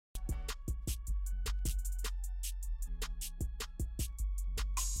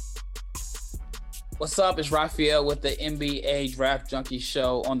What's up? It's Raphael with the NBA Draft Junkie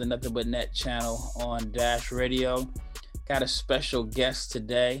Show on the Nothing But Net channel on Dash Radio. Got a special guest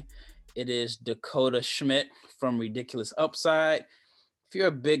today. It is Dakota Schmidt from Ridiculous Upside. If you're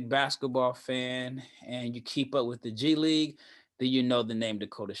a big basketball fan and you keep up with the G League, then you know the name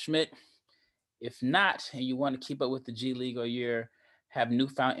Dakota Schmidt. If not, and you want to keep up with the G League or you have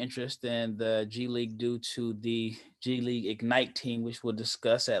newfound interest in the G League due to the G League Ignite team, which we'll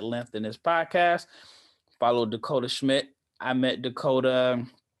discuss at length in this podcast, follow Dakota Schmidt. I met Dakota,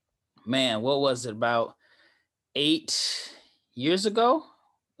 man, what was it, about 8 years ago?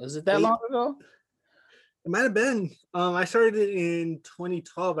 Was it that long ago? It might have been. I started it in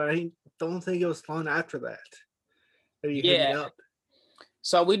 2012. I don't think it was long after that you hit me up.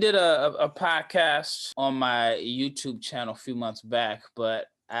 So we did a podcast on my YouTube channel a few months back, but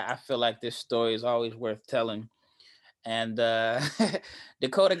I feel like this story is always worth telling. And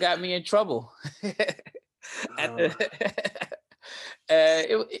Dakota got me in trouble.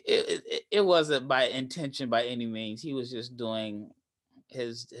 It wasn't by intention by any means. He was just doing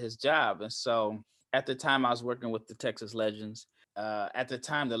his job. And so at the time I was working with the Texas Legends. At the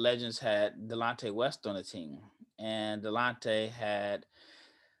time, the Legends had Delonte West on the team. And Delonte had,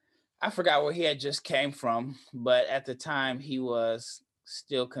 I forgot where he had just came from, but at the time he was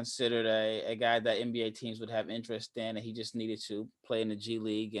still considered a guy that NBA teams would have interest in, and he just needed to play in the G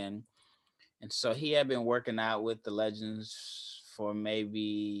League. And so he had been working out with the Legends for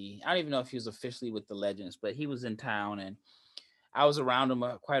maybe, I don't even know if he was officially with the Legends, but he was in town and I was around him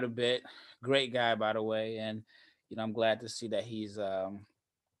quite a bit. Great guy, by the way. And, I'm glad to see that he's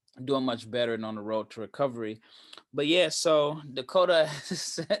doing much better and on the road to recovery. But yeah, so Dakota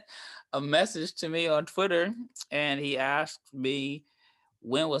sent a message to me on Twitter and he asked me,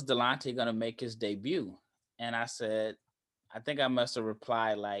 when was Delonte going to make his debut? And I said, I think I must have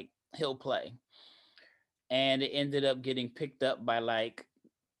replied like, he'll play. And it ended up getting picked up by like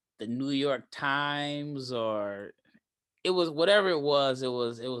the New York Times, or it was whatever it was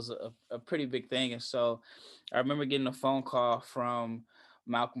a pretty big thing. And so I remember getting a phone call from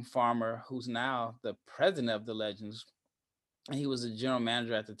Malcolm Farmer, who's now the president of the Legends. And he was a general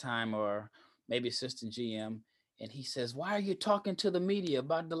manager at the time, or maybe assistant GM. And he says, why are you talking to the media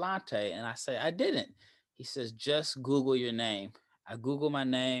about Delonte? And I say, I didn't. He says, just Google your name. I Google my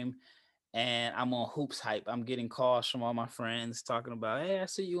name and I'm on Hoops Hype. I'm getting calls from all my friends talking about, hey, I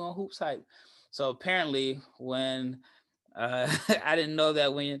see you on Hoops Hype. So apparently when I didn't know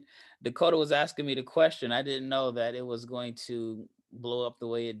that when Dakota was asking me the question, I didn't know that it was going to blow up the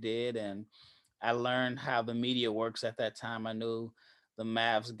way it did. And I learned how the media works at that time. I knew the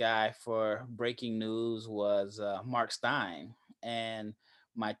Mavs guy for breaking news was Mark Stein. And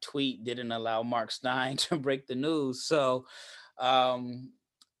my tweet didn't allow Mark Stein to break the news. So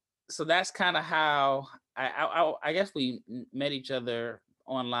that's kind of how I guess we met each other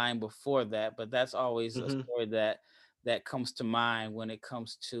online before that, but that's always a story that comes to mind when it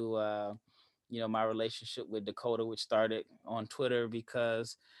comes to my relationship with Dakota, which started on Twitter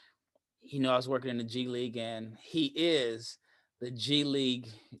because I was working in the G League and he is the G League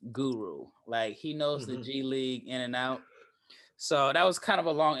guru. Like he knows the G League in and out. So that was kind of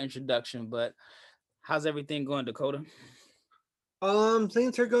a long introduction, but how's everything going, Dakota?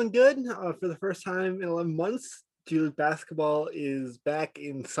 Things are going good. For the first time in 11 months, G League basketball is back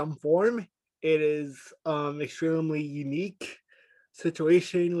in some form. It is extremely unique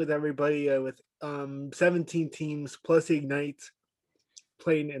situation with everybody with 17 teams plus the Ignite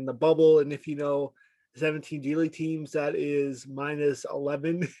playing in the bubble. And if you know 17 G League teams, that is minus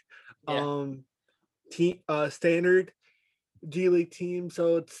 11 standard G League team.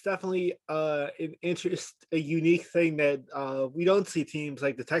 So it's definitely a unique thing that we don't see teams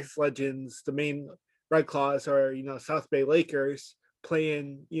like the Texas Legends, the Maine Red Claws, or South Bay Lakers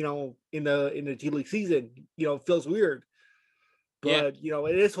playing in the G League season. It feels weird, but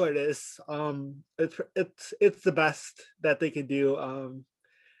it is what it is. It's the best that they can do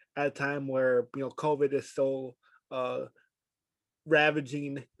at a time where COVID is still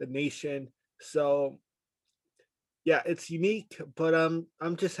ravaging the nation. So yeah, it's unique, but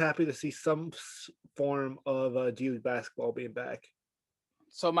I'm just happy to see some form of G League basketball being back.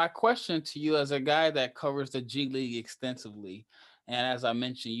 So my question to you, as a guy that covers the G League extensively, and as I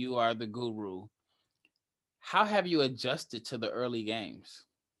mentioned, you are the guru, how have you adjusted to the early games?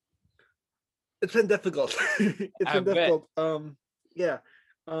 It's been difficult. Difficult.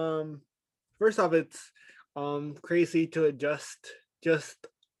 First off, it's crazy to adjust just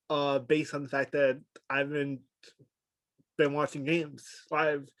based on the fact that I haven't been watching games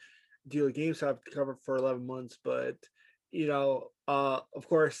live. G League games I've covered for 11 months, but of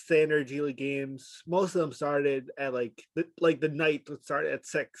course, standard G League games. Most of them started at the night would start at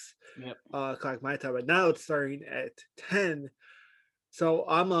 6 Yep. o'clock my time, but now it's starting at 10. So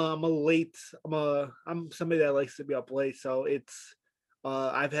I'm somebody that likes to be up late. So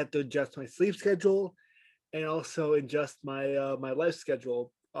I've had to adjust my sleep schedule and also adjust my life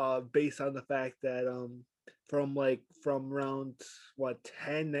schedule based on the fact that from around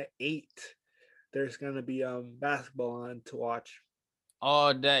 10 to 8 there's gonna be basketball on to watch.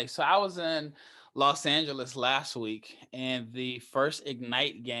 All day. So I was in Los Angeles last week, and the first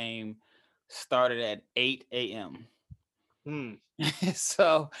Ignite game started at 8 a.m. Hmm.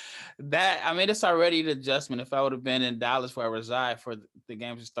 So that, I mean, it's already an adjustment. If I would have been in Dallas where I reside for the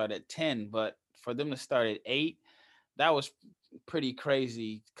games to start at 10, but for them to start at 8, that was pretty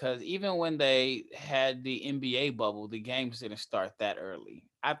crazy, because even when they had the NBA bubble, the games didn't start that early.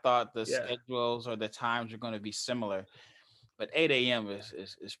 I thought the Yeah. schedules or the times are going to be similar, but 8 a.m.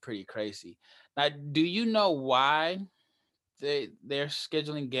 is pretty crazy. Now, do you know why they're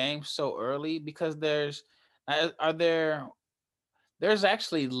scheduling games so early? Because there's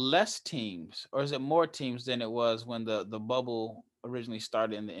actually less teams, or is it more teams than it was when the bubble originally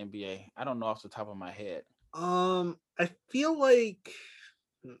started in the NBA? I don't know off the top of my head. I feel like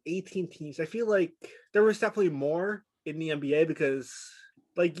 18 teams. I feel like there was definitely more in the NBA because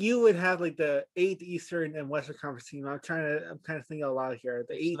like you would have like the 8 Eastern and Western Conference team. I'm kind of thinking a lot here.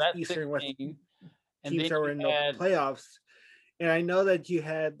 The So 8 that's Eastern and Western 16, and teams then that were you in the had, playoffs. And I know that you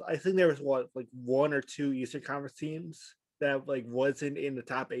had, I think there was like one or two Eastern Conference teams that like wasn't in the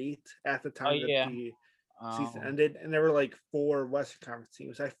top 8 at the oh time that yeah, the season um, ended, and there were like 4 Western Conference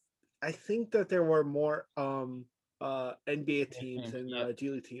teams. I think that there were more NBA yeah, teams teams, and yep.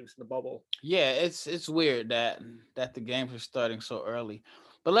 G League teams in the bubble. Yeah, it's weird that the games are starting so early.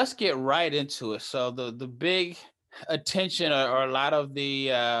 But let's get right into it. So the big attention, or a lot of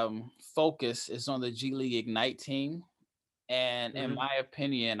the focus is on the G League Ignite team. And in Mhm. my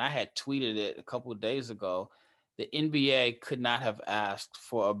opinion, I had tweeted it a couple of days ago. The NBA could not have asked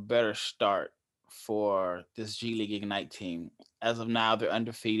for a better start for this G League Ignite team. As of now, they're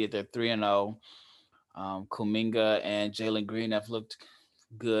undefeated. They're 3-0. Kuminga and Jalen Green have looked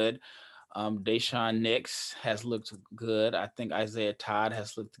good. Deshaun Nix has looked good. I think Isaiah Todd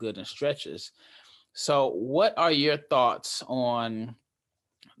has looked good in stretches. So, what are your thoughts on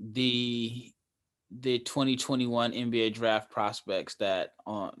the the 2021 NBA draft prospects that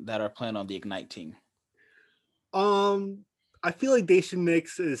are playing on the Ignite team? Um, I feel like Dacian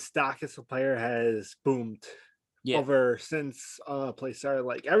Nix's stock as a player has boomed Yeah. over since play started.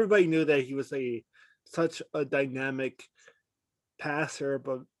 Like everybody knew that he was a such a dynamic passer,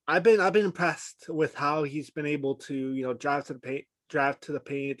 but I've been impressed with how he's been able to drive to the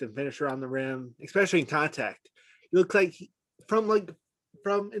paint, and finish around the rim, especially in contact. He looks like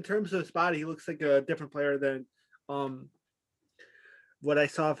from in terms of his body, he looks like a different player than um what I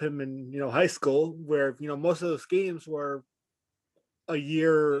saw of him in high school, where most of those games were a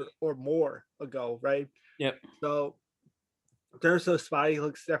year or more ago, right? Yep. So there's those spot he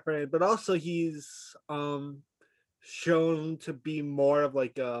looks different, but also he's shown to be more of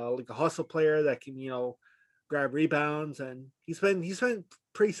like a hustle player that can grab rebounds, and he's been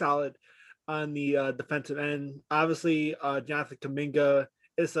pretty solid on the defensive end. Obviously, Jonathan Kaminga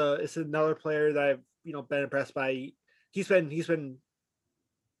is another player that I've been impressed by. He's been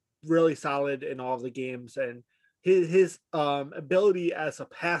really solid in all of the games, and his ability as a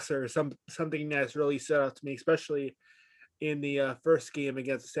passer is something that's really stood out to me, especially in the first game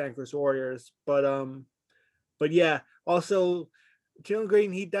against the Santa Cruz Warriors. But yeah, also Jalen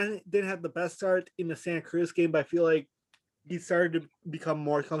Green, he didn't have the best start in the Santa Cruz game, but I feel like he started to become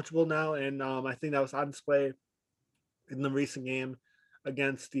more comfortable now, and I think that was on display in the recent game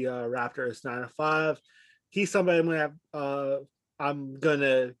against the Raptors 9-5. He's somebody I'm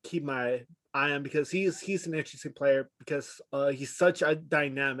gonna keep my eye on because he's an interesting player because he's such a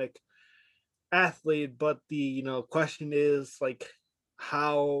dynamic athlete. But the question is like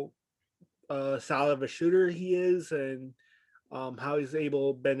how solid of a shooter he is, and how he's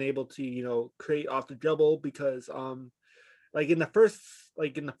been able to create off the dribble because like in the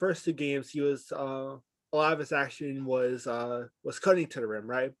first 2 games he was a lot of his action was cutting to the rim,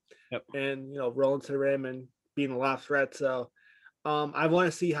 right, Yep. and rolling to the rim and being a lot of threat. So I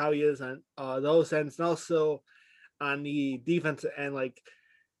want to see how he is on those ends, and also on the defensive end. Like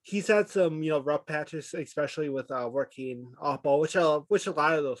he's had some rough patches, especially with working off ball, which a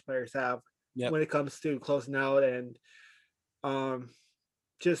lot of those players have Yep. when it comes to closing out and um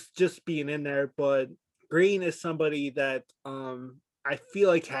just being in there. But Green is somebody that I feel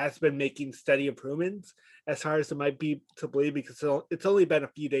like has been making steady improvements as hard as it might be to believe because it's only been a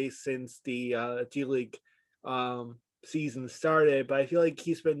few days since the G League season started, but I feel like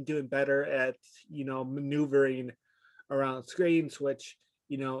he's been doing better at maneuvering around screens, which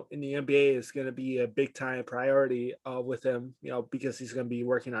in the NBA is going to be a big time priority with him, because he's going to be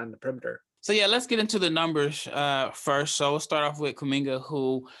working on the perimeter. So yeah, let's get into the numbers first. So we'll start off with Kuminga,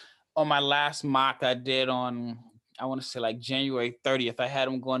 who on my last mock I did on, I want to say like January 30th, I had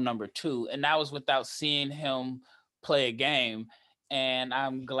him going number 2, and that was without seeing him play a game. And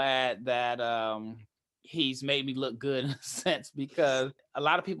I'm glad that he's made me look good in a sense, because a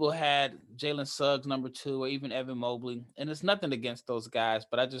lot of people had Jalen Suggs number 2 or even Evan Mobley, and it's nothing against those guys,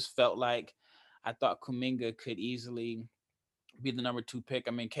 but I just felt like I thought Kuminga could easily be the number 2 pick.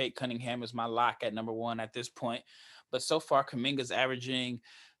 I mean, Kate Cunningham is my lock at number 1 at this point. But so far, Kuminga's averaging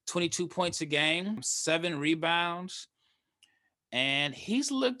 22 points a game, 7 rebounds, and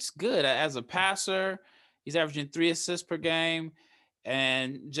he's looked good as a passer. He's averaging 3 assists per game.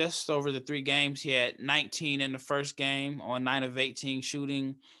 And just over the 3 games, he had 19 in the first game on 9 of 18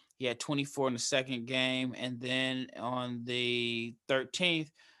 shooting. He had 24 in the second game. And then on the 13th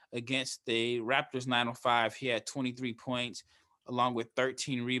against the Raptors 905, he had 23 points along with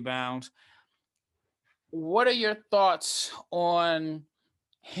 13 rebounds. What are your thoughts on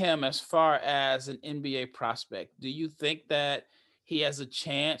him as far as an NBA prospect? Do you think that he has a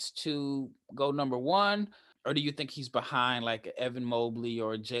chance to go number 1, or do you think he's behind like Evan Mobley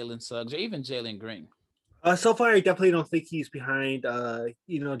or Jalen Suggs or even Jalen Green? So far, I definitely don't think he's behind.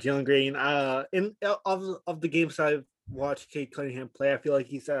 Jalen Green. In of the games I've watched Kate Cunningham play, I feel like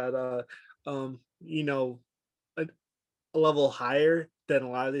he's at um, you know, a, a level higher than a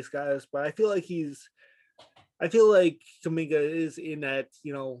lot of these guys. But I feel like Kaminga is in that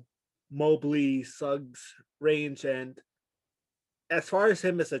Mobley Suggs range, and as far as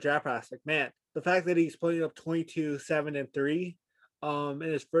him as a draft prospect, man, the fact that he's putting up 22, 7, and 3 in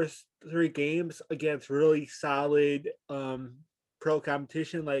his first 3 games against really solid pro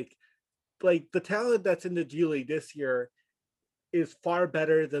competition, like the talent that's in the G League this year is far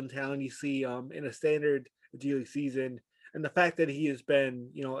better than talent you see in a standard G League season. And the fact that he has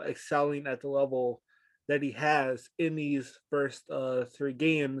been, excelling at the level that he has in these first 3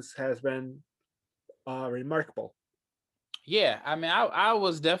 games has been remarkable. Yeah, I mean, I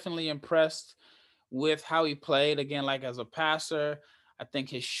was definitely impressed with how he played. Again, like as a passer, I think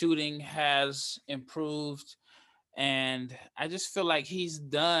his shooting has improved. And I just feel like he's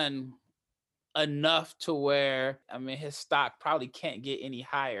done enough to where, I mean, his stock probably can't get any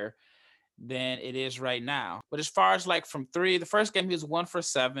higher than it is right now. But as far as like from 3, the first game he was 1 for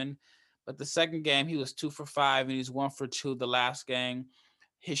 7, but the second game he was 2 for 5 and he's 1 for 2 the last game.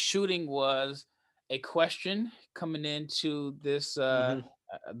 His shooting was a question coming into this Mhm.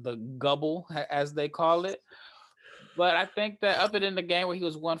 the gubble as they call it. But I think that up in the game where he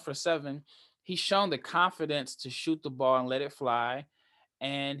was 1 for 7, he's shown the confidence to shoot the ball and let it fly.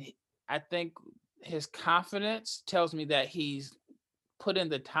 And I think his confidence tells me that he's put in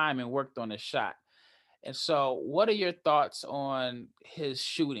the time and worked on his shot. And so, what are your thoughts on his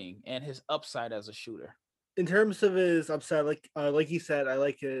shooting and his upside as a shooter? In terms of his upside, like you said, I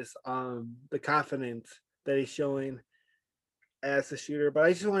like his the confidence that he's showing as a shooter, but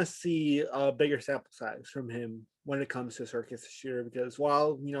I just want to see a bigger sample size from him when it comes to Circus shooter, because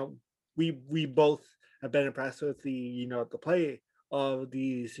while we both have been impressed with the play of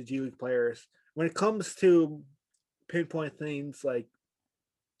these G League players, when it comes to pinpoint things like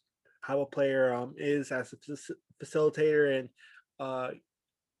how a player is as a facilitator and uh,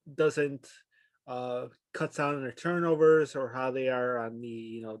 doesn't cuts down on their turnovers, or how they are on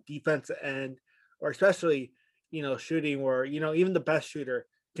the defensive end, or especially shooting, where even the best shooter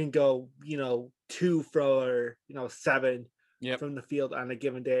can go 2 for 7 Yep. from the field on a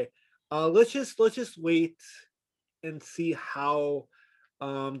given day. Let's just wait and see how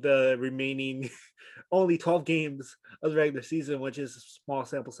the remaining only 12 games of the regular season, which is a small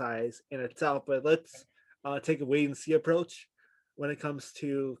sample size in itself, but let's take a wait and see approach when it comes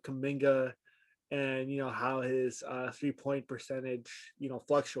to Kaminga, and how his 3-point percentage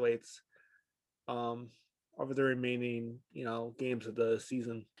fluctuates um over the remaining games of the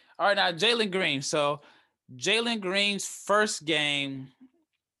season. All right, now Jalen Green. So, Jalen Green's first game,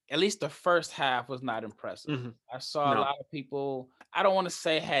 at least the first half, was not impressive. Mhm. I saw a No. lot of people, I don't want to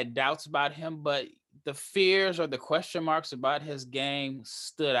say had doubts about him, but the fears or the question marks about his game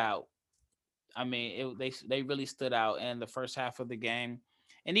stood out. I mean, they really stood out in the first half of the game.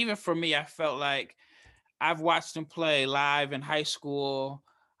 And even for me, I felt like I've watched him play live in high school.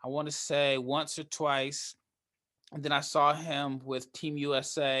 I want to say once or twice. And then I saw him with Team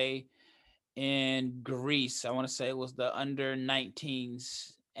USA in Greece. I want to say it was the under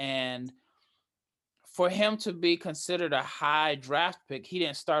 19s. And for him to be considered a high draft pick, he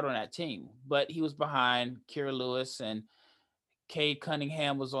didn't start on that team, but he was behind Kira Lewis, and Cade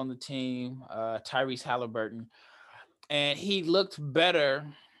Cunningham was on the team, Tyrese Halliburton, and he looked better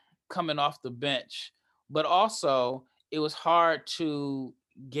coming off the bench. But also, it was hard to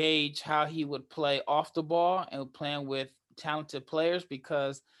gauge how he would play off the ball and playing with talented players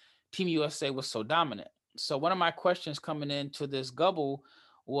because Team USA was so dominant. So one of my questions coming into this Gubble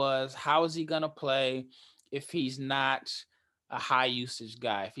was, how is he going to play if he's not a high usage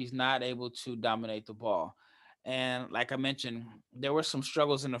guy, if he's not able to dominate the ball? And like I mentioned, there were some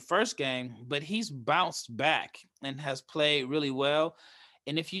struggles in the first game, but he's bounced back and has played really well.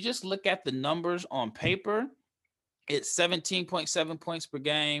 And if you just look at the numbers on paper, it's 17.7 points per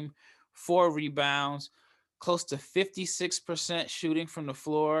game, 4 rebounds, close to 56% shooting from the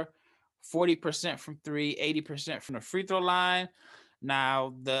floor, 40% from three, 80% from the free throw line.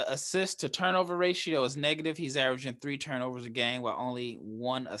 Now, the assist to turnover ratio is negative. He's averaging 3 turnovers a game while only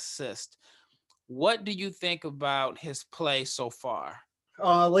 1 assist. What do you think about his play so far?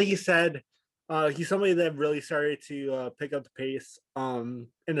 Like you said, he's somebody that really started to pick up the pace in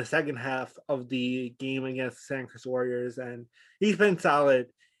the second half of the game against the San Francisco Warriors, and he's been solid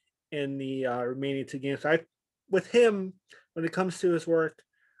in the remaining 2 games. So with him, when it comes to his work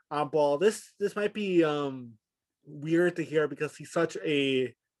on ball, this might be weird to hear because he's such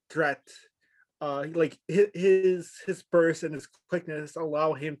a threat. Like his burst and his quickness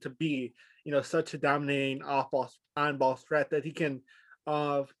allow him to be such a dominating off ball on ball threat that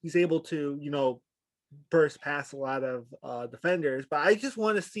he's able to burst past a lot of defenders. But I just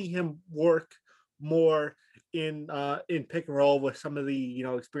want to see him work more in pick and roll with some of the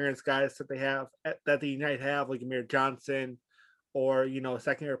experienced guys that they have that the United have, like Amir Johnson, or a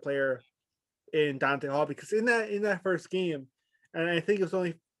second year player in Dante Hall. Because in that first game, and I think it was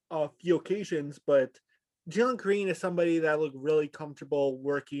only a few occasions, but Jalen Green is somebody that looked really comfortable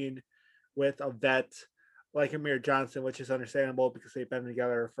working with a vet like Amir Johnson, which is understandable because they've been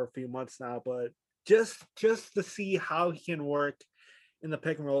together for a few months now. But just to see how he can work in the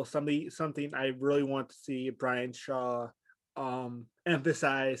pick and roll, something I really want to see Brian Shaw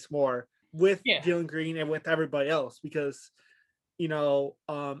emphasize more with Yeah. Jalen Green and with everybody else, because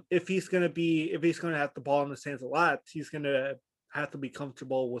if he's gonna have the ball in his hands a lot, he's gonna have to be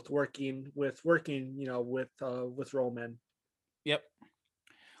comfortable with working with Roman. Yep.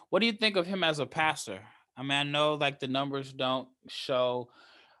 What do you think of him as a passer? I mean, I know like the numbers don't show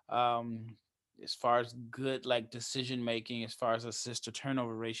um as far as good like decision making, as far as assist to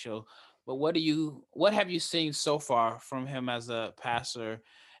turnover ratio, but what have you seen so far from him as a passer?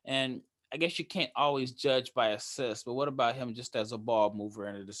 And I guess you can't always judge by assist, but what about him just as a ball mover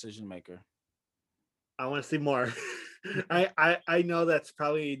and a decision maker? I want to see more. I know that's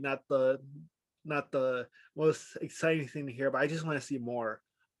probably not the most exciting thing to hear, but I just want to see more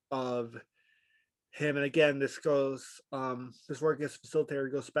of him. And again, this work as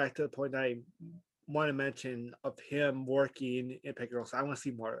facilitator goes back to the point I want to mention of him working in pick and roll. So I want to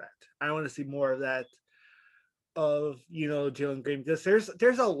see more of that. I want to see more of that of Jalen Green, because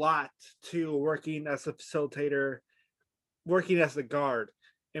there's a lot to working as a facilitator, working as a guard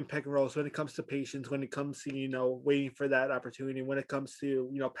in pick and rolls, when it comes to patience, when it comes to waiting for that opportunity, when it comes to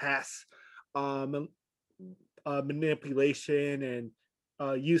pass um, manipulation, and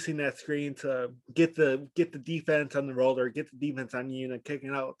using that screen to get the defense on the roller, get the defense on you, and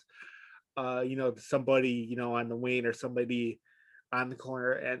kicking out somebody on the wing, or somebody on the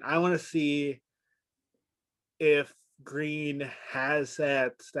corner. And I want to see if Green has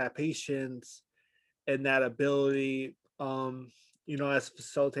that patience and that ability, as a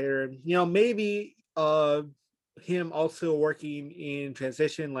facilitator. Maybe him also working in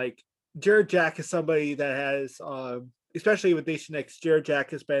transition. Like Jared Jack is somebody that has, especially with Nation X, Jared Jack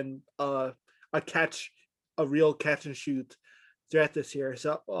has been a catch, a real catch and shoot threat this year.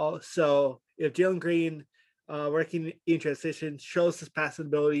 So if Jalen Green, working in transition, shows his passing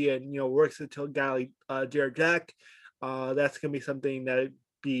ability, and works until a guy like Jared Jack, that's gonna be something that I'd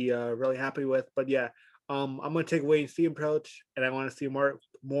be really happy with. But yeah, I'm gonna take a wait and see approach, and I want to see more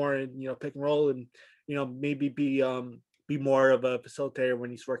in pick and roll, and maybe be more of a facilitator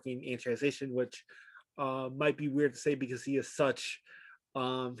when he's working in transition, which might be weird to say because he is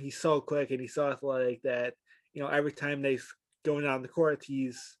he's so quick and he's so athletic that every time they going on the court, he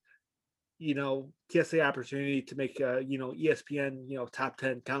has the opportunity to make a ESPN top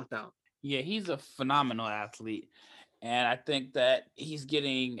 10 countdown. Yeah, he's a phenomenal athlete. And I think that he's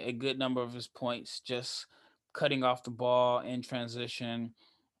getting a good number of his points just cutting off the ball in transition.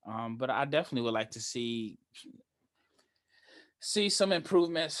 But I definitely would like to see some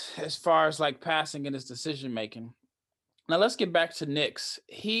improvements as far as like passing and his decision making. Now let's get back to Nix.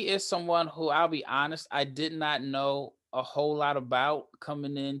 He is someone who, I'll be honest, I did not know a whole lot about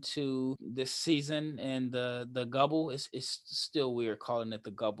coming into this season, and the Gubble is still weird calling it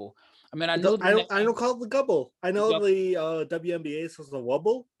the Gubble. I mean, I knew the I name. don't call it the gubble. I The know Gubble. the WNBA was the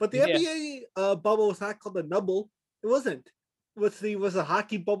wubble, but the Yeah, NBA bubble was not called the nubble. It wasn't. Was the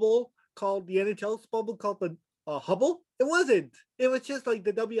hockey bubble called the NHL's bubble called the Hubble? It wasn't. It was just like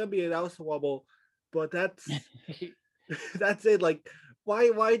the WNBA, that was the wubble. But that's it. Like,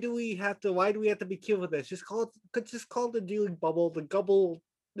 why do we have to be cute with this? Just call it the D League bubble. The gubble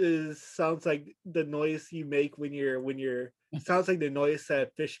sounds like the noise you make when you're sounds like the noise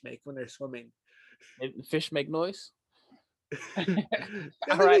that fish make when they're swimming. fish make noise. Yeah,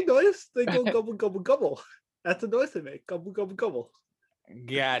 All they right, make noise. They go gobble gobble gobble. That's the noise they make. Gobble gobble gobble.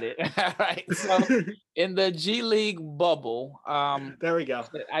 got it. All right. So in the G League bubble, There we go.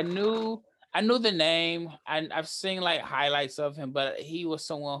 I knew the name. I've seen like highlights of him, but he was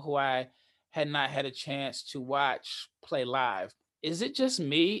someone who I had not had a chance to watch play live. Is it just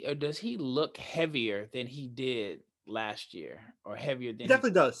me, or does he look heavier than he did last year, or heavier He than he?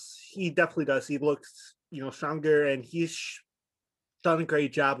 definitely does. He definitely does. He looks, stronger, and he's done a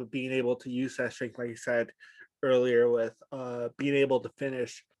great job of being able to use that strength, like you said earlier, with being able to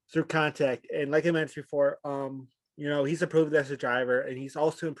finish through contact. And like I mentioned before, he's improved as a driver, and he's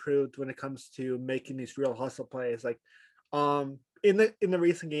also improved when it comes to making these real hustle plays. Like in the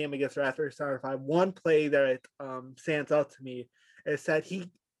recent game against Raptors Star 5, one play that stands out to me is that he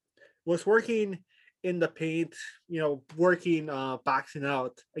was working in the paint, working boxing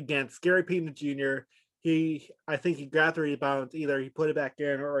out against Gary Payton Jr. I think he grabbed the rebound, either he put it back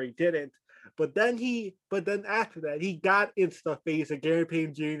in or he didn't. But then after that, he got into the face of Gary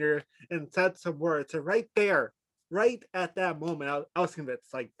Payton Jr. and said some words. And right there, right at that moment, I was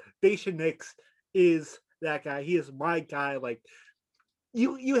convinced, like, Daisha Nix is that guy. He is my guy. Like,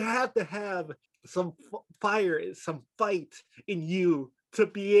 you have to have some fire, some fight in you to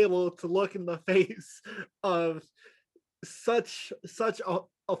be able to look in the face of such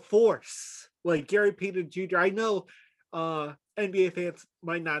a force like Gary Payton Jr. I know NBA fans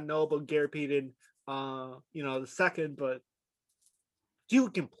might not know about Gary Payton, the second, but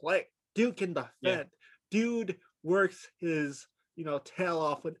dude can play, dude can Yeah. defend, dude works his tail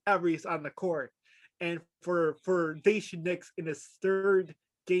off whenever he's on the court. And for Daisha Nix in his third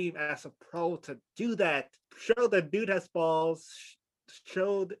game as a pro to do that, show that dude has balls,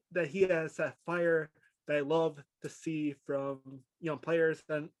 showed that he has that fire that I love to see from players,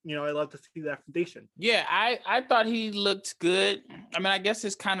 and I love to see that from Daisha. Yeah, I thought he looked good. I mean, I guess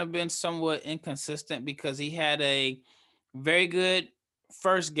it's kind of been somewhat inconsistent because he had a very good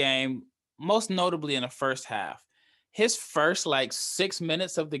first game, most notably in the first half. His first like 6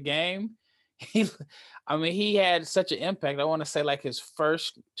 minutes of the game, he, I mean, he had such an impact. I want to say like his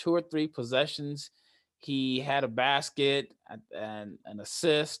first two or three possessions, he had a basket and an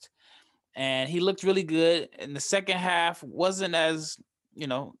assist, and he looked really good. In the second half, wasn't as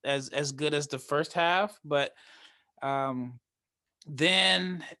as good as the first half, but um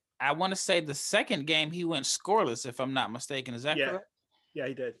then I want to say the second game he went scoreless, if I'm not mistaken. Is that Yeah, correct? yeah,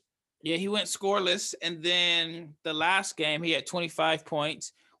 he did. Yeah, he went scoreless, and then the last game he had 25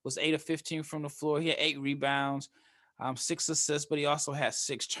 points, was 8 of 15 from the floor. He had 8 rebounds, 6 assists, but he also had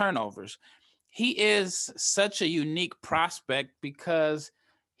 6 turnovers. He is such a unique prospect because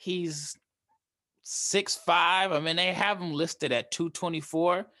he's 6'5". I mean, they have him listed at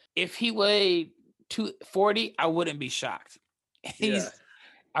 224. If he weighed 240, I wouldn't be shocked. Yeah.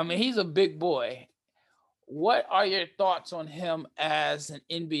 He's a big boy. What are your thoughts on him as an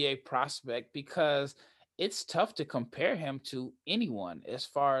NBA prospect? Because it's tough to compare him to anyone as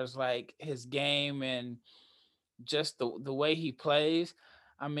far as like his game and just the way he plays.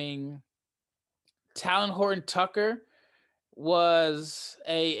 I mean, Talon Horton Tucker was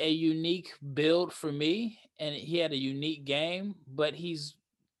a unique build for me, and he had a unique game, but he's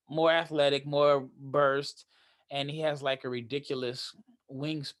more athletic, more burst, and he has like a ridiculous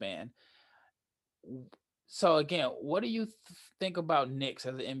wingspan. So again, what do you think about Knicks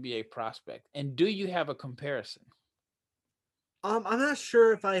as an NBA prospect, and do you have a comparison? I'm not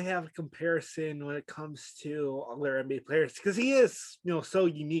sure if I have a comparison when it comes to other NBA players because he is, so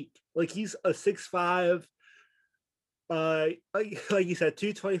unique. Like, he's a 6'5". Like you said,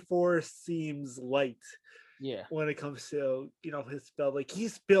 224 seems light Yeah. when it comes to his build. Like,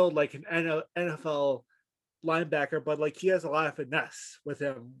 he's built like an NFL linebacker, but like he has a lot of finesse with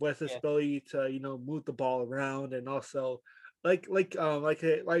him, with his Yeah. ability to move the ball around, and also like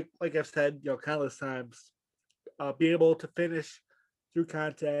I've said countless times, be able to finish through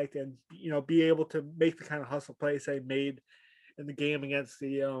contact and be able to make the kind of hustle plays they made in the game against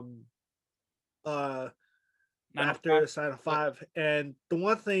the uh 905. Raptors out of Yep. five. And the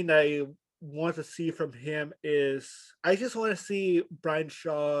one thing that I want to see from him is I just want to see Brian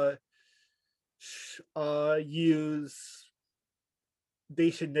Shaw use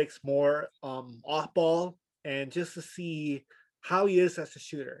Dacian Nix more off ball and just to see how he is as a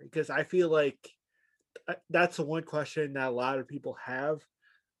shooter because I feel like that's the one question that a lot of people have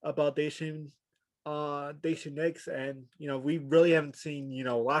about Dacian Nix, and we really haven't seen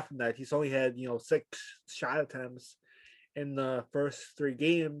a lot from that. He's only had 6 shot attempts in the first 3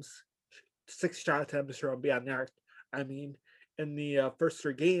 games, 6 shot attempts from beyond the arc. I mean, in the first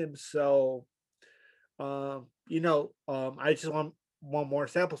 3 games. So, I just want one more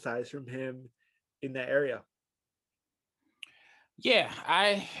sample size from him in that area. Yeah,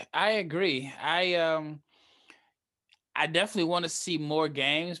 I agree. I definitely want to see more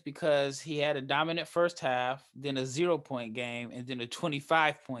games because he had a dominant first half, then a 0 point game, and then a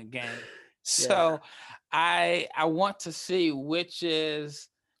 25 point game. Yeah, So I want to see which is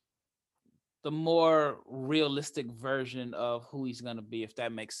the more realistic version of who he's gonna be, if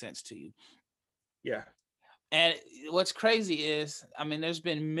that makes sense to you. yeah, And what's crazy is, I mean, there's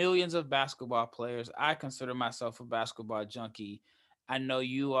been millions of basketball players. I consider myself a basketball junkie. I know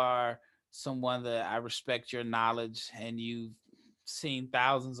you are someone that I respect your knowledge, and you've seen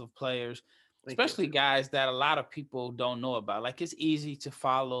thousands of players, thank you. especially guys that a lot of people don't know about. Like it's easy to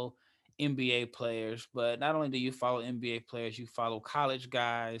follow NBA players, but not only do you follow NBA players, you follow college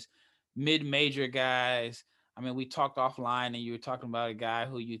guys, mid-major guys. I mean, we talked offline and you were talking about a guy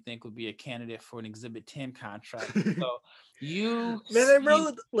who you think would be a candidate for an Exhibit 10 contract. So you Man, I see,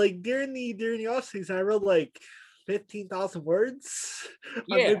 wrote like during the off season, I wrote like 15,000 words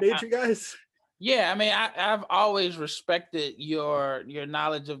on yeah, mid major guys. yeah. I mean, I've always respected your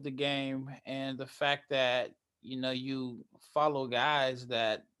knowledge of the game and the fact that you follow guys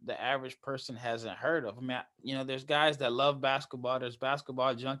that the average person hasn't heard of. I mean, there's guys that love basketball. There's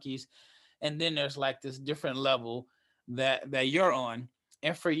basketball junkies, and then there's like this different level that you're on.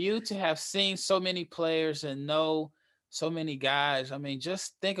 And for you to have seen so many players and know so many guys, I mean,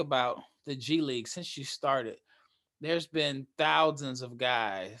 just think about the G League since you started. There's been thousands of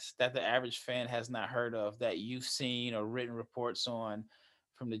guys that the average fan has not heard of that you've seen or written reports on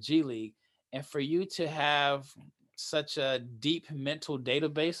from the G League. And for you to have such a deep mental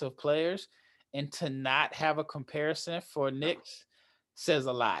database of players and to not have a comparison for Knicks says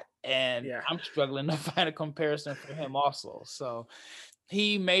a lot. And Yeah, I'm struggling to find a comparison for him also. So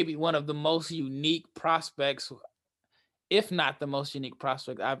he may be one of the most unique prospects, if not the most unique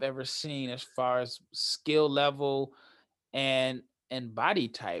prospect I've ever seen as far as skill level and body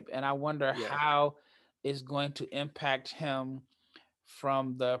type. And I wonder yeah, how it's going to impact him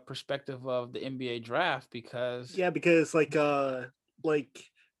from the perspective of the NBA draft because yeah. Because like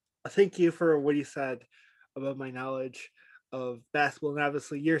thank you for what you said about my knowledge of basketball. And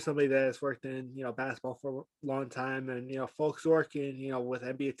obviously, you're somebody that has worked in basketball for a long time, and folks working with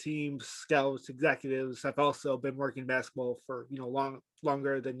NBA teams, scouts, executives. I've also been working basketball for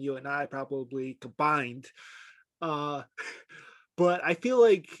longer than you and I probably combined. Uh, but I feel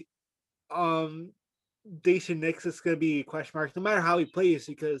like um Dacian Nix is going to be a question mark no matter how he plays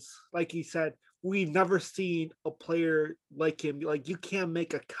because, like he said, we've never seen a player like him. Like you can't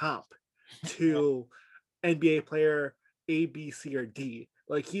make a comp yeah, to NBA player A, B, C, or D.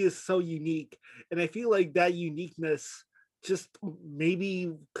 Like he is so unique, and I feel like that uniqueness just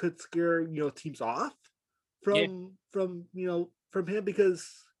maybe could scare teams off yeah, from him because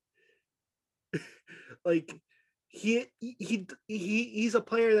like he's a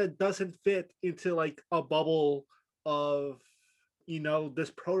player that doesn't fit into like a bubble of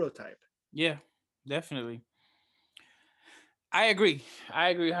this prototype. yeah, definitely. I agree. I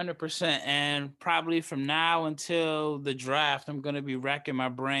agree 100%. And probably from now until the draft, I'm going to be racking my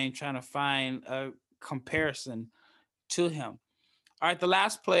brain trying to find a comparison to him. All right, the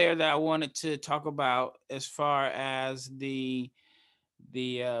last player that I wanted to talk about as far as the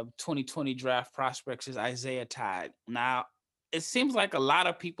 2020 draft prospects is Isaiah Todd. Now, it seems like a lot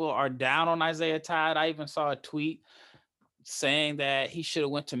of people are down on Isaiah Todd. I even saw a tweet saying that he should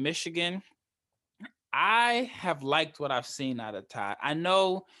have went to Michigan. I have liked what I've seen out of Todd. I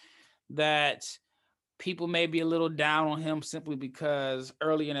know that people may be a little down on him simply because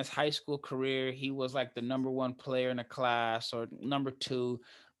early in his high school career, he was like the number one player in the class or number two.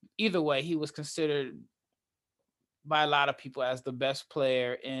 Either way, he was considered by a lot of people as the best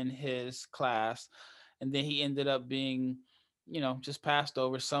player in his class. And then he ended up being, just passed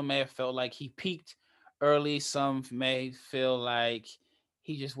over. Some may have felt like he peaked early. Some may feel like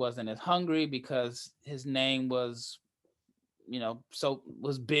he just wasn't as hungry because his name was, so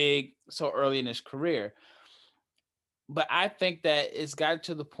was big so early in his career. But I think that it's gotten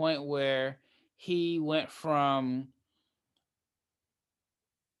to the point where he went from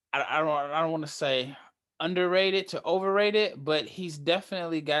I don't want to say underrated to overrated, but he's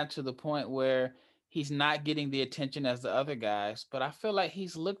definitely gotten to the point where he's not getting the attention as the other guys. But I feel like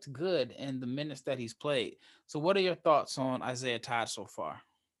he's looked good in the minutes that he's played. So, what are your thoughts on Isaiah Todd so far?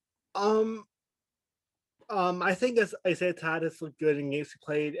 Um, I think as Isaiah Todd has looked good in games he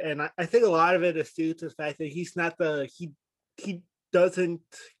played, and I think a lot of it is due to the fact that he's not he doesn't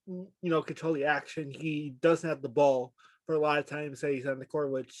control the action. He doesn't have the ball for a lot of times that he's on the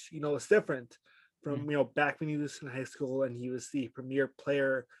court, which is different from Mm. back when he was in high school and he was the premier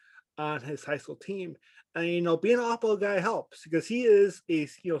player on his high school team. And being an off ball guy helps because he is a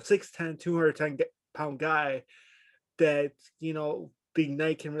 6'10", 210-pound guy that the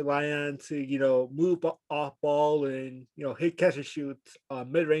Knight can rely on to move off ball and hit, catch and shoot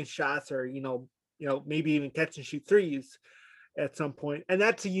mid range shots, or maybe even catch and shoot threes at some point, and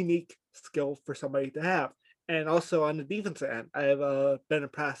that's a unique skill for somebody to have. And also on the defensive end, I've been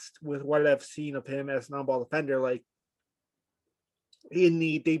impressed with what I've seen of him as an on-ball defender. Like in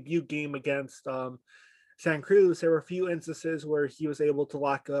the debut game against San Cruz, there were a few instances where he was able to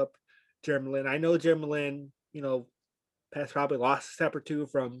lock up Jeremy Lin. I know Jeremy Lin, has probably lost a step or two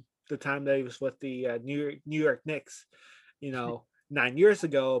from the time that he was with the New York Knicks, 9 years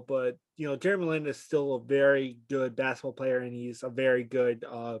ago. But Jeremy Lin is still a very good basketball player, and he's a very good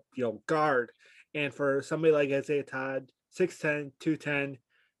guard. And for somebody like Isaiah Todd, 6'10", 210,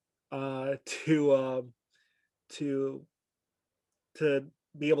 to to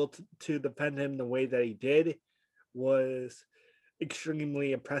be able to defend him the way that he did was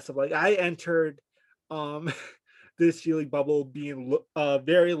extremely impressive. Like I entered um this G League bubble being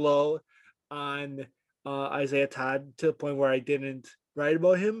very low on Isaiah Todd, to the point where I didn't write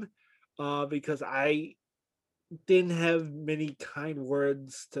about him because I didn't have many kind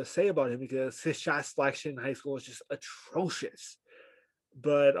words to say about him because his shot selection in high school was just atrocious.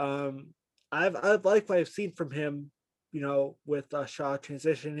 But I've liked what I've seen from him, with Shaw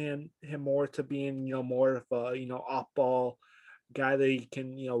transitioning him more to being, more of a, off ball guy that he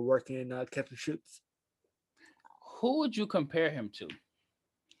can, work in catch and shoots. Who would you compare him to?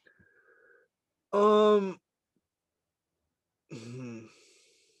 Um,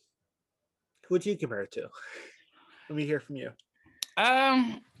 who'd you compare it to? Let me hear from you.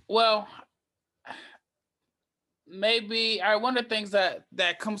 Well, maybe one of the things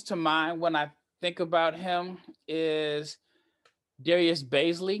that comes to mind when I think about him is Darius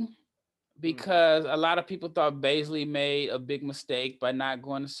Baisley, Mm, because a lot of people thought Baisley made a big mistake by not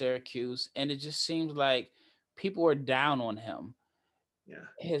going to Syracuse, and it just seems like people were down on him. yeah,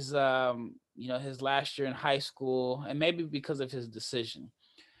 His last year in high school, and maybe because of his decision.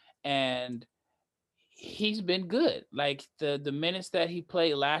 And he's been good. Like the minutes that he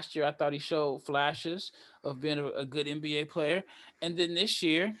played last year, I thought he showed flashes of being a good NBA player. And then this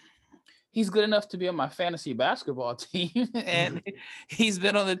year, he's good enough to be on my fantasy basketball team, and he's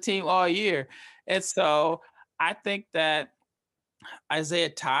been on the team all year. And so I think that Isaiah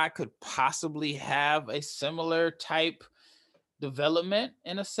Todd could possibly have a similar type development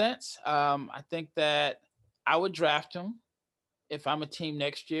in a sense. I think that I would draft him if I'm a team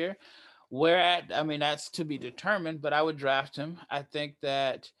next year. Where at, I mean, that's to be determined, but I would draft him. I think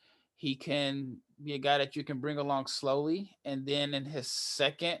that he can be a guy that you can bring along slowly. And then in his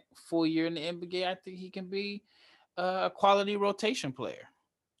second full year in the NBA, I think he can be a quality rotation player.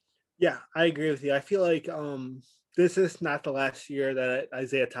 yeah, I agree with you. I feel like this is not the last year that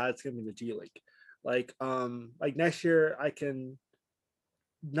Isaiah Todd's gonna be in the G League. Like next year, I'm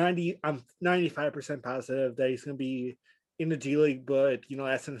 95% positive that he's gonna be in the G League, but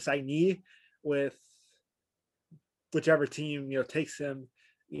as an assignee with whichever team takes him,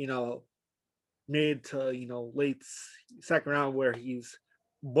 you know, mid to late second round, where he's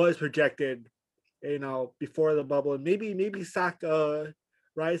was projected, before the bubble, and maybe stock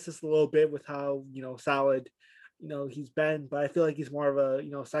rises a little bit with how solid he's been. But I feel like he's more of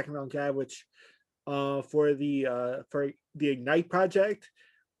a second round guy, which for the Ignite project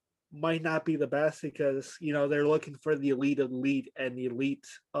might not be the best, because they're looking for the elite of the elite and the elite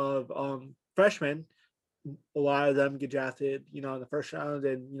of freshmen. A lot of them get drafted in the first round,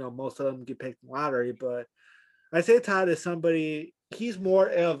 and most of them get picked in the lottery. But Isaiah Todd is somebody he's more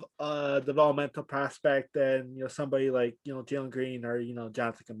of a developmental prospect than somebody like Jalen Green or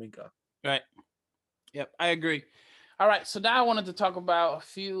Jonathan Kuminga. Right. Yep, I agree. All right, so now I wanted to talk about a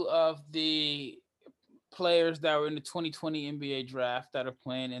few of the players that were in the 2020 NBA draft that are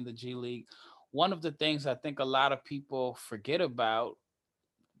playing in the G League. One of the things I think a lot of people forget about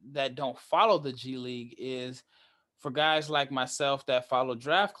that don't follow the G League is for guys like myself that follow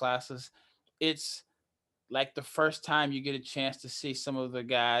draft classes, it's like the first time you get a chance to see some of the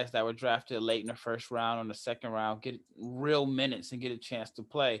guys that were drafted late in the first round or the second round get real minutes and get a chance to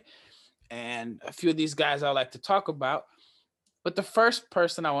play. And a few of these guys I like to talk about. But the first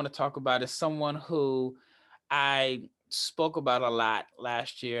person I want to talk about is someone who I spoke about a lot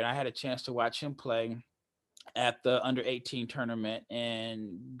last year, and I had a chance to watch him play at the under 18 tournament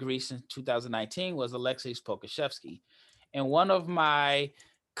in Greece in 2019 was Alexis Pokusevski. And one of my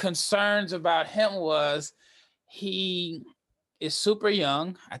concerns about him was he is super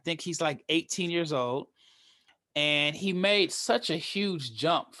young. I think he's like 18 years old. And he made such a huge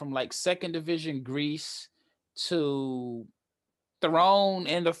jump from like second division Greece to thrown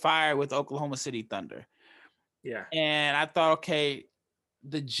in the fire with Oklahoma City Thunder. Yeah. And I thought, okay,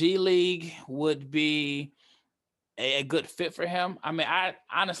 the G League would be a good fit for him. I mean, I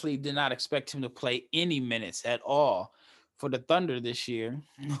honestly did not expect him to play any minutes at all for the Thunder this year,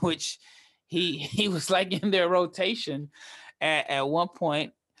 which he was like in their rotation at one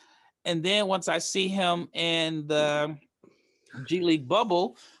point. And then once I see him in the G League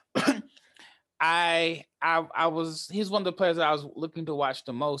bubble, I was he's one of the players that I was looking to watch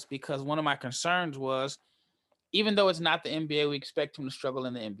the most because one of my concerns was even though it's not the NBA, we expect him to struggle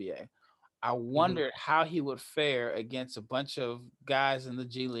in the NBA. I wondered how he would fare against a bunch of guys in the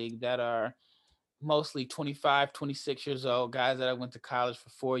G League that are mostly 25, 26 years old, guys that I went to college for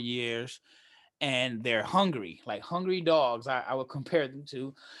 4 years, and they're hungry, like hungry dogs, I would compare them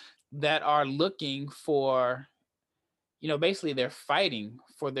to, that are looking for, basically they're fighting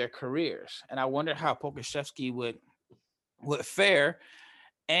for their careers. And I wondered how Pokusevski would fare.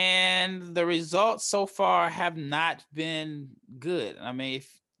 And the results so far have not been good. I mean,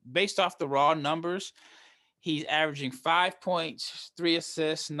 based off the raw numbers, he's averaging 5 points, 3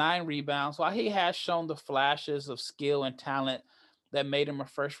 assists, 9 rebounds. While he has shown the flashes of skill and talent that made him a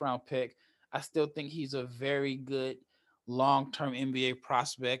first round pick, I still think he's a very good long term NBA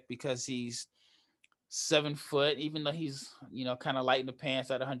prospect because he's 7 foot, even though he's, kind of light in the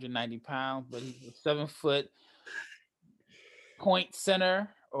pants at 190 pounds, but he's a 7 foot point center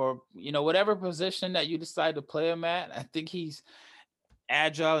or, whatever position that you decide to play him at. I think he's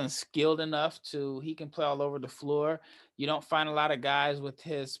agile and skilled enough he can play all over the floor. You don't find a lot of guys with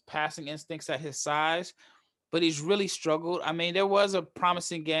his passing instincts at his size, but he's really struggled. I mean, there was a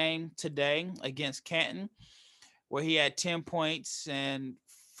promising game today against Canton where he had 10 points and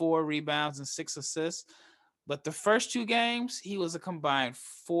 4 rebounds and 6 assists. But the first two games, he was a combined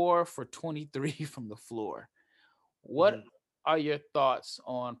 4 for 23 from the floor. What are your thoughts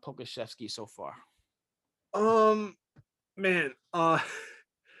on Pokusevski so far? Man,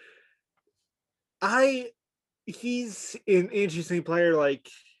 he's an interesting player. Like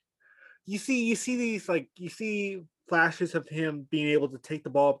you see these, like you see flashes of him being able to take the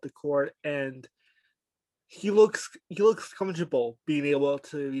ball up the court, and he looks comfortable being able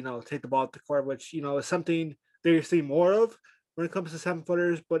to take the ball up the court, which is something that you're seeing more of when it comes to 7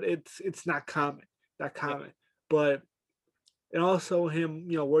 footers, but it's not common, Yeah. But and also him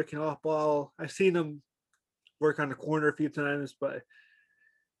working off ball. I've seen him work on the corner a few times, but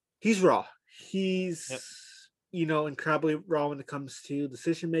he's raw. He's Yep. incredibly raw when it comes to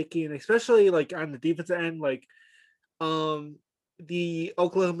decision making, especially like on the defensive end. Like the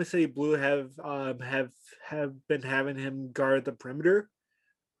Oklahoma City Blue have been having him guard the perimeter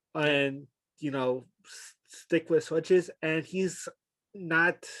Yep. and stick with switches, and he's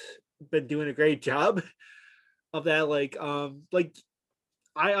not been doing a great job of that. Like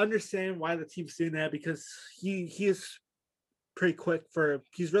I understand why the team's doing that because he is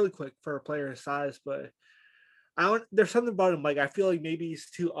he's really quick for a player his size, but I don't there's something about him, like I feel like maybe he's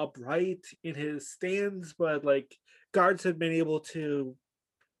too upright in his stands, but like guards have been able to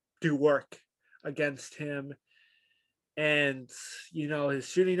do work against him. And his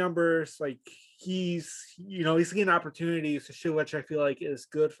shooting numbers, like he's getting opportunities to shoot, which I feel like is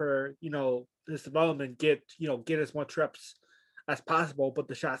good for his development. Get as much reps as possible, but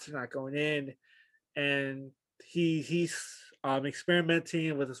the shots are not going in. And he's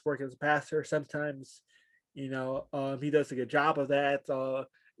experimenting with his work as a passer. Sometimes, he does a good job of that.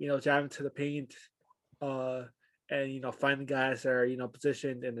 Driving to the paint, and finding guys that are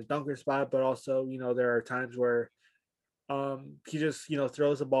positioned in the dunker spot. But also, there are times where He just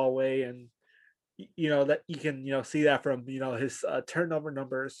throws the ball away, and that you can see that from his turnover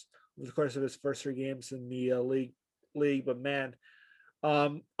numbers over the course of his first 3 games in the league. But man,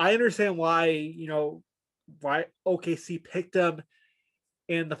 I understand why OKC picked him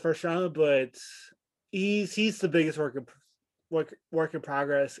in the first round, but he's the biggest work in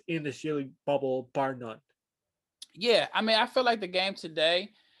progress in this G League bubble, bar none. Yeah, I mean, I feel like the game today,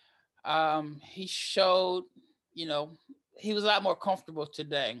 he showed, you know, he was a lot more comfortable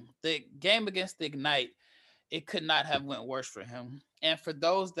today. The game against the Ignite, it could not have went worse for him. And for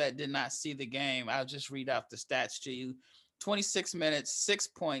those that did not see the game, I'll just read out the stats to you. 26 minutes, 6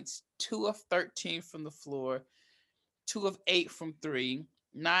 points, 2 of 13 from the floor, 2 of 8 from 3,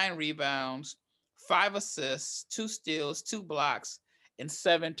 9 rebounds, 5 assists, 2 steals, 2 blocks, and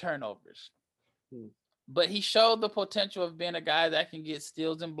 7 turnovers. But he showed the potential of being a guy that can get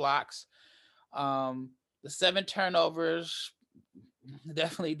steals and blocks. The 7 turnovers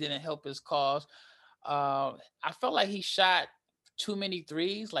definitely didn't help his cause. I felt like he shot too many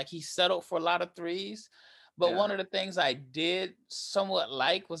threes, like he settled for a lot of threes. But one of the things I did somewhat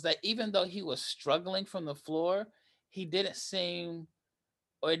like was that even though he was struggling from the floor, he didn't seem,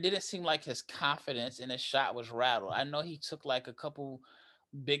 or it didn't seem like his confidence in his shot was rattled. I know he took like a couple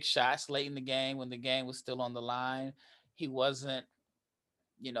big shots late in the game when the game was still on the line. He wasn't,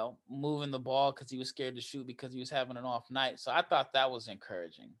 moving the ball because he was scared to shoot because he was having an off night. So I thought that was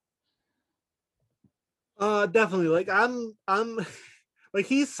encouraging. Definitely. Like I'm like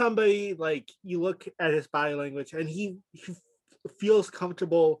he's somebody like you look at his body language and he feels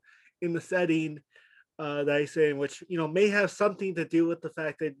comfortable in the setting that he's in, which may have something to do with the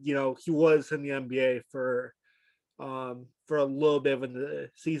fact that he was in the NBA for a little bit when the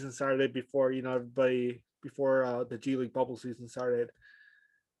season started before everybody before the G League bubble season started.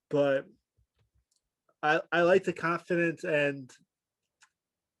 But I like the confidence, and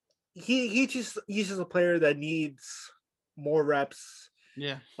he's just a player that needs more reps.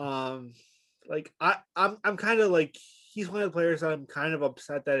 Yeah. Like I'm kind of like he's one of the players I'm kind of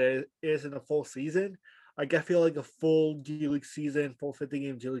upset that it isn't a full season. Like I feel like a full G League season, full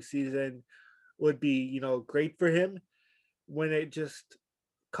 50-game G League season would be great for him. When it just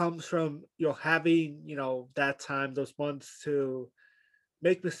comes from having that time, those months to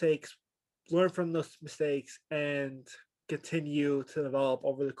make mistakes, learn from those mistakes, and continue to develop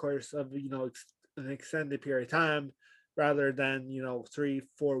over the course of an extended period of time, rather than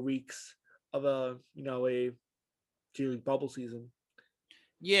 3-4 weeks of a G League bubble season.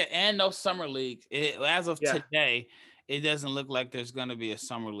 Yeah, and no summer league. As of Yeah. today, it doesn't look like there's going to be a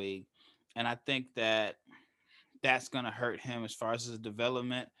summer league, and I think that that's going to hurt him as far as his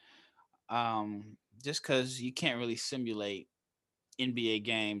development. Just because you can't really simulate NBA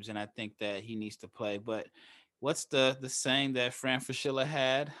games, and I think that he needs to play. But what's the saying that Fran Fraschilla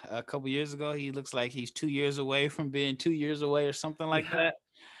had a couple years ago? He looks like he's 2 years away from being 2 years away, or something like that.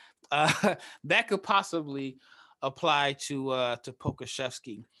 That could possibly apply to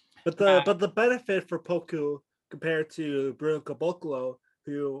Pokashevsky. But the benefit for Poku compared to Bruno Caboclo,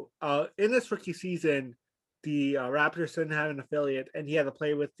 who in this rookie season, the Raptors didn't have an affiliate, and he had to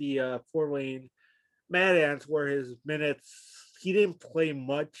play with the Fort Wayne Mad Ants, where his minutes he didn't play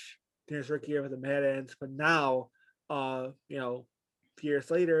much in his rookie year with the Mad Ants, but now,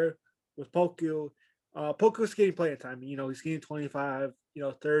 years later with Poku, Poku's getting playing time. He's getting 25,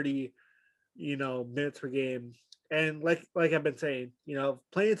 30, minutes per game, and like I've been saying,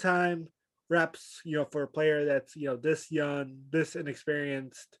 playing time, reps, for a player that's this young, this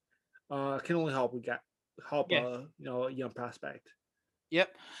inexperienced, can only help. Help Yeah. a young prospect.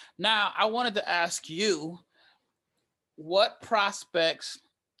 Yep. Now I wanted to ask you, what prospects?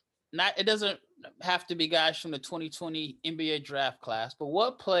 Not, it doesn't have to be guys from the 2020 NBA draft class, but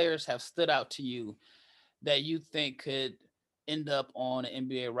what players have stood out to you that you think could end up on an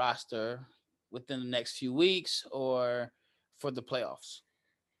NBA roster within the next few weeks or for the playoffs?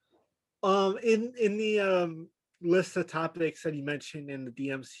 In the list of topics that you mentioned in the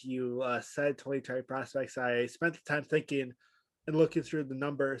DMs, you said 2020 prospects. I spent the time thinking and looking through the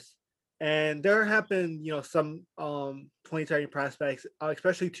numbers, and there have been some 2020 prospects,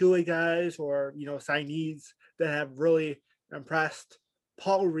 especially two-way guys or signees that have really impressed.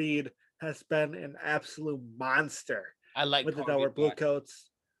 Paul Reed has been an absolute monster I like with the Paul Reed Delaware Bluecoats.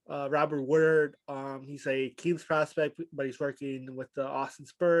 Robert Woodard, he's a Kings prospect, but he's working with the Austin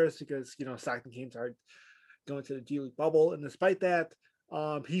Spurs because Stockton Kings are going to the G League bubble, and despite that,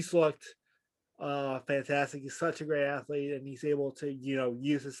 he's looked fantastic. He's such a great athlete, and he's able to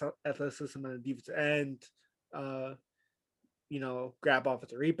use his athleticism on the defensive end, grab off at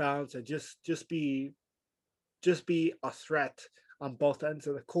the rebounds, and just be just be a threat on both ends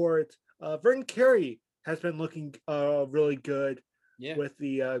of the court. Vernon Carey has been looking really good Yeah. with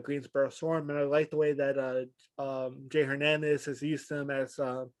the Greensboro Storm, and I like the way that Jay Hernandez has used him as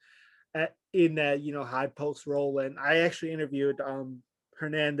in that high post role. And I actually interviewed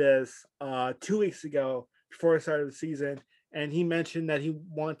Hernandez 2 weeks ago before the start of the season, and he mentioned that he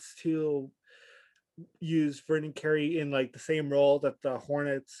wants to use Vernon Carey in like the same role that the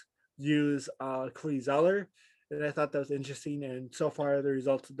Hornets use Cody Zeller. And I thought that was interesting. And so far, the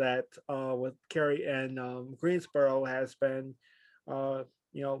results of that with Carey and Greensboro has been, you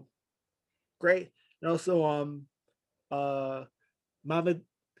know, great. And also, Mohamed,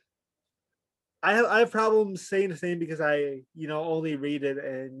 I have problems saying the name because I only read it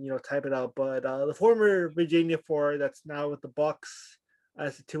and type it out. But the former Virginia forward that's now with the Bucks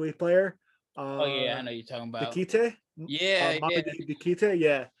as a two-way player, Oh yeah, I know you're talking about. Dikite, Yeah, yeah. Dikite,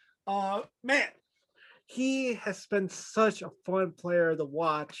 yeah. Man, he has been such a fun player to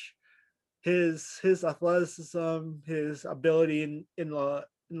watch. His athleticism, his ability in the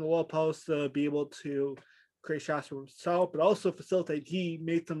low post to be able to create shots for himself, but also facilitate. He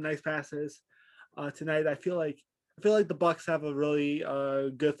made some nice passes tonight. I feel like the Bucks have a really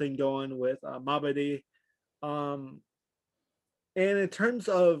good thing going with Mabadi. Um, and in terms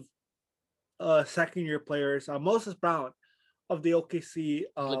of second year players, Moses Brown of the OKC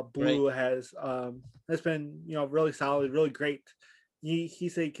Great. Blue has been really solid, really great.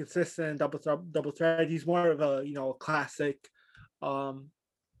 He's a consistent double threat. He's more of a classic um,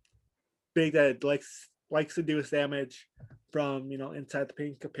 big that likes to do his damage from inside the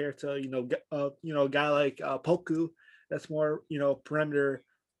paint compared to a guy like Poku that's more perimeter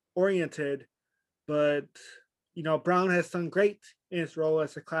oriented. But Brown has done great in his role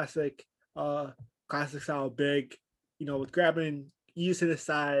as a uh classic style big, with grabbing, using his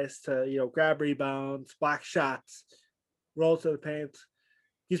size to grab rebounds, block shots, roll to the paint.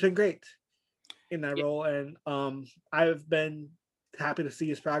 He's been great in that Yeah. role, and I've been happy to see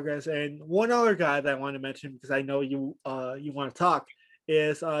his progress. And one other guy that I want to mention because I know you want to talk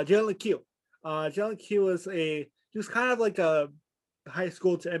is Jalen Q. Jalen Q he was kind of like a high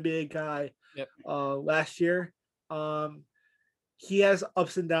school to NBA guy Yep. last year. Um, he has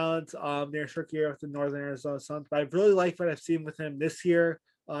ups and downs near his rookie year with the Northern Arizona Suns, but I've really liked what I've seen with him this year.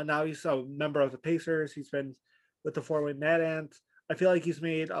 Now he's a member of the Pacers. He's been with the Fort Wayne Mad Ants. I feel like he's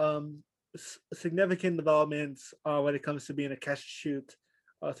made significant developments when it comes to being a catch shoot,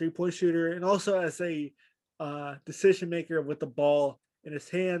 3-point shooter, and also as a decision maker with the ball in his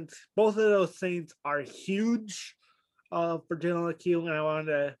hands. Both of those things are huge for Jalen Q, and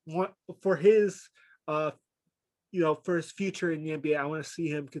I want for his for his future in the NBA. I want to see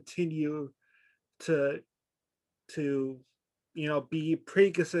him continue to be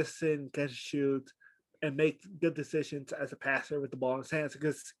pretty consistent, catch shoot, and make good decisions as a passer with the ball in his hands.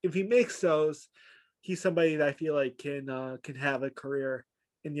 Because if he makes those, he's somebody that I feel like can have a career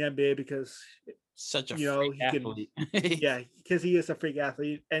in the NBA because Such a freak he can. athlete. Yeah, because he is a freak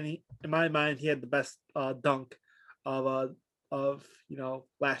athlete, and in my mind, he had the best dunk of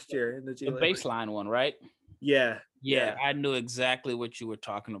last year in the G The League. baseline one, right? Yeah, Yeah, I knew exactly what you were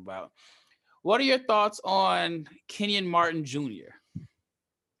talking about. What are your thoughts on Kenyon Martin Jr.?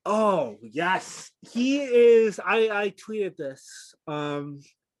 Oh yes, he is. I tweeted this.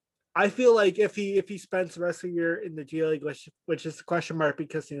 I feel like if he spends the rest of the year in the G League, which is a question mark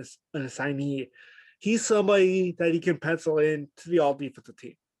because he's an assignee, he's somebody that he can pencil in to the all defensive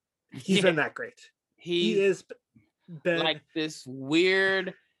team. He's been that great. He is been like this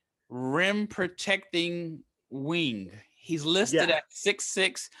weird rim protecting wing. He's listed at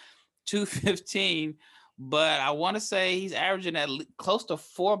 6'6", 215, but I want to say he's averaging at close to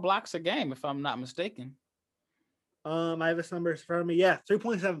 4 blocks a game, if I'm not mistaken. I have his numbers in front of me. Yeah,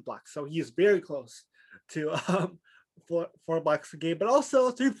 3.7 blocks. So he's very close to 4 blocks a game, but also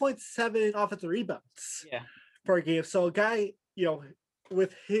 3.7 offensive rebounds per game. So a guy,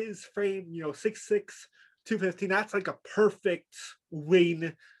 with his frame, 6'6", 215, that's like a perfect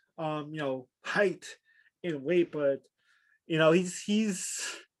wing, height and weight. But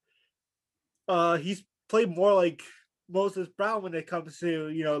he's played more like Moses Brown when it comes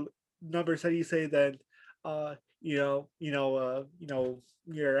to numbers that you say than your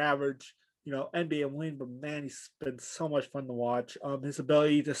average NBA win. But man, he's been so much fun to watch. His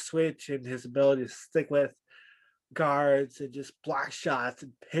ability to switch and his ability to stick with guards and just block shots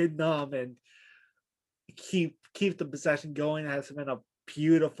and pin them and keep the possession going has been a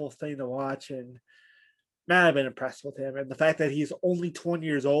beautiful thing to watch. And man, I've been impressed with him. And the fact that he's only 20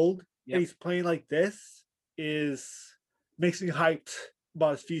 years old and he's playing like this makes me hyped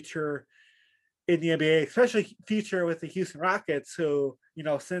about his future in the NBA, especially future with the Houston Rockets, who,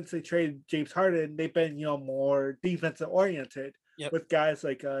 since they traded James Harden, they've been, more defensive oriented Yep. with guys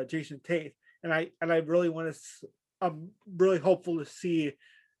like Jason Tate. And I really want to, I'm really hopeful to see,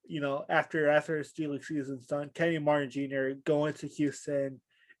 after his G League season's done, Kenny Martin Jr. going to Houston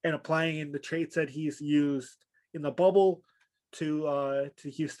and applying in the traits that he's used in the bubble to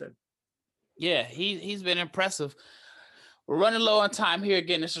Houston. Yeah, he's been impressive. We're running low on time here.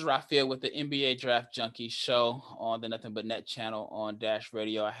 Again, this is Raphael with the NBA Draft Junkie show on the Nothing But Net channel on Dash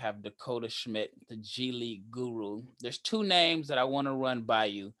Radio. I have Dakota Schmidt, the G League guru. There's two names that I want to run by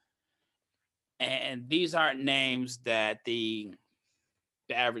you. And these aren't names that the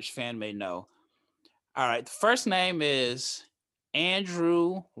average fan may know. All right. The first name is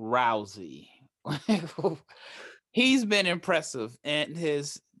Andrew Rousey. He's been impressive in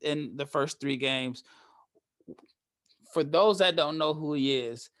the first 3 games. For those that don't know who he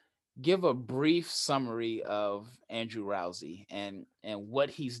is, give a brief summary of Andrew Rousey and what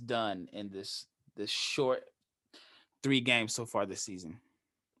he's done in this short 3 games so far this season.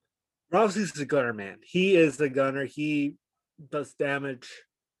 Rousey's the gunner, man. He is the gunner. He does damage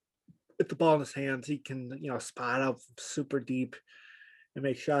with the ball in his hands. He can, spot up super deep and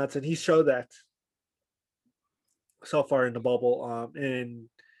make shots, and he showed that so far in the bubble. And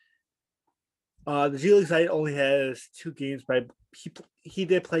the G League side only has 2 games, but he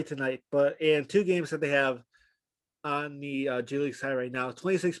did play tonight. But in 2 games that they have on the G League side right now,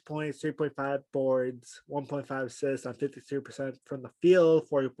 26 points, 3.5 boards, 1.5 assists on 53% from the field,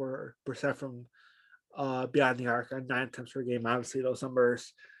 40% from beyond the arc on 9 attempts per game. Obviously, those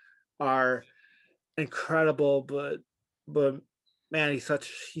numbers are incredible, but man, he's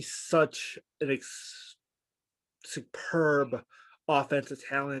such an superb offensive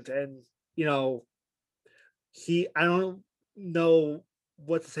talent, and I don't know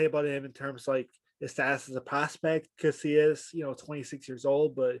what to say about him in terms like his status as a prospect, because he is 26 years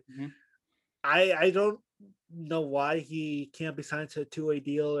old, but I don't know why he can't be signed to a 2-way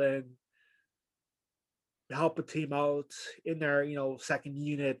deal and help a team out in their second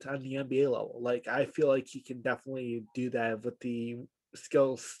unit on the NBA level. Like, I feel like he can definitely do that with the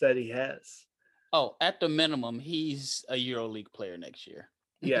skills that he has. Oh, at the minimum, he's a EuroLeague player next year.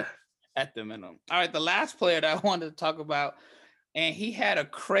 Yeah. At the minimum. All right, the last player that I wanted to talk about, and he had a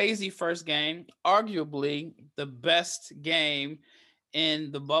crazy first game, arguably the best game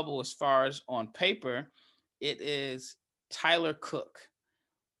in the bubble as far as on paper. It is Tyler Cook.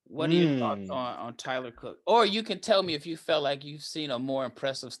 What are your thoughts on Tyler Cook? Or you can tell me if you felt like you've seen a more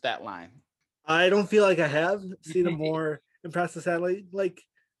impressive stat line. I don't feel like I have seen a more impressive stat line. Like,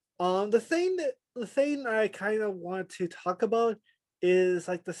 the thing I kind of want to talk about is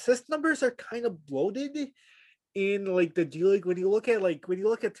like the assist numbers are kind of bloated in like the G League. When you look at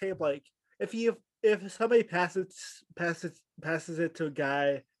tape, like if somebody passes it to a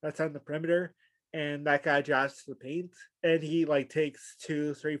guy that's on the perimeter, and that guy drives to the paint, and he like takes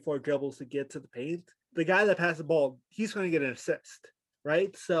 2, 3, 4 dribbles to get to the paint, the guy that passed the ball, he's going to get an assist,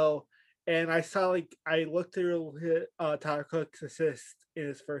 right? So, and I looked through Tyler Cook's assist in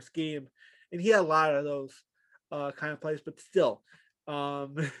his first game, and he had a lot of those kind of plays, but still,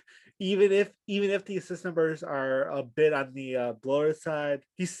 even if the assist numbers are a bit on the bloated side,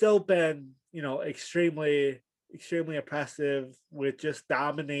 he's still been extremely impressive with just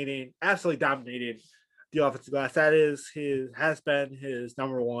absolutely dominating the offensive glass. That has been his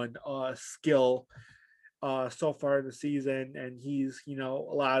number one skill so far in the season, and he's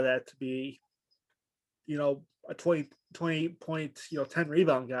allowed that to be a 20 point 10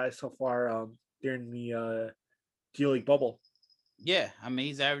 rebound guy so far during the G League bubble. Yeah, I mean,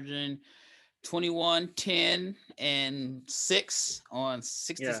 he's averaging 21, 10, and 6 on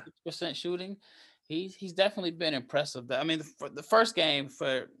 66% shooting. He's definitely been impressive. I mean, the first game,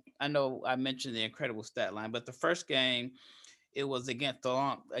 I know I mentioned the incredible stat line, but the first game, it was against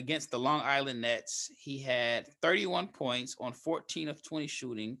the Long Island Nets. He had 31 points on 14 of 20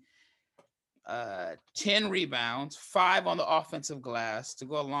 shooting, 10 rebounds, 5 on the offensive glass to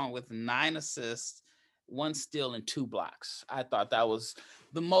go along with 9 assists, 1 steal, and 2 blocks. I thought that was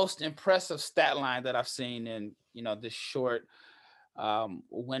the most impressive stat line that I've seen in this short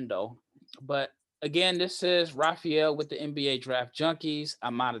window. But again, this is Raphael with the NBA Draft Junkies.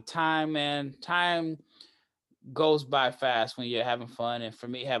 I'm out of time, man. Time goes by fast when you're having fun, and for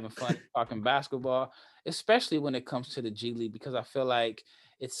me, having fun talking basketball, especially when it comes to the G League, because I feel like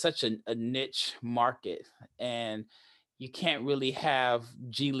it's such a niche market, and you can't really have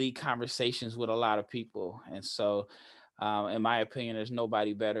G League conversations with a lot of people. And so In my opinion, there's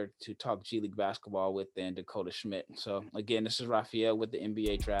nobody better to talk G League basketball with than Dakota Schmidt. So again, this is Raphael with the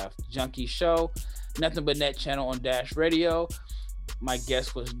NBA Draft Junkie Show, Nothing But Net channel on Dash Radio. My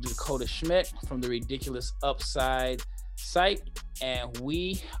guest was Dakota Schmidt from the Ridiculous Upside site, and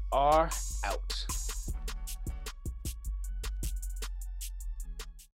we are out.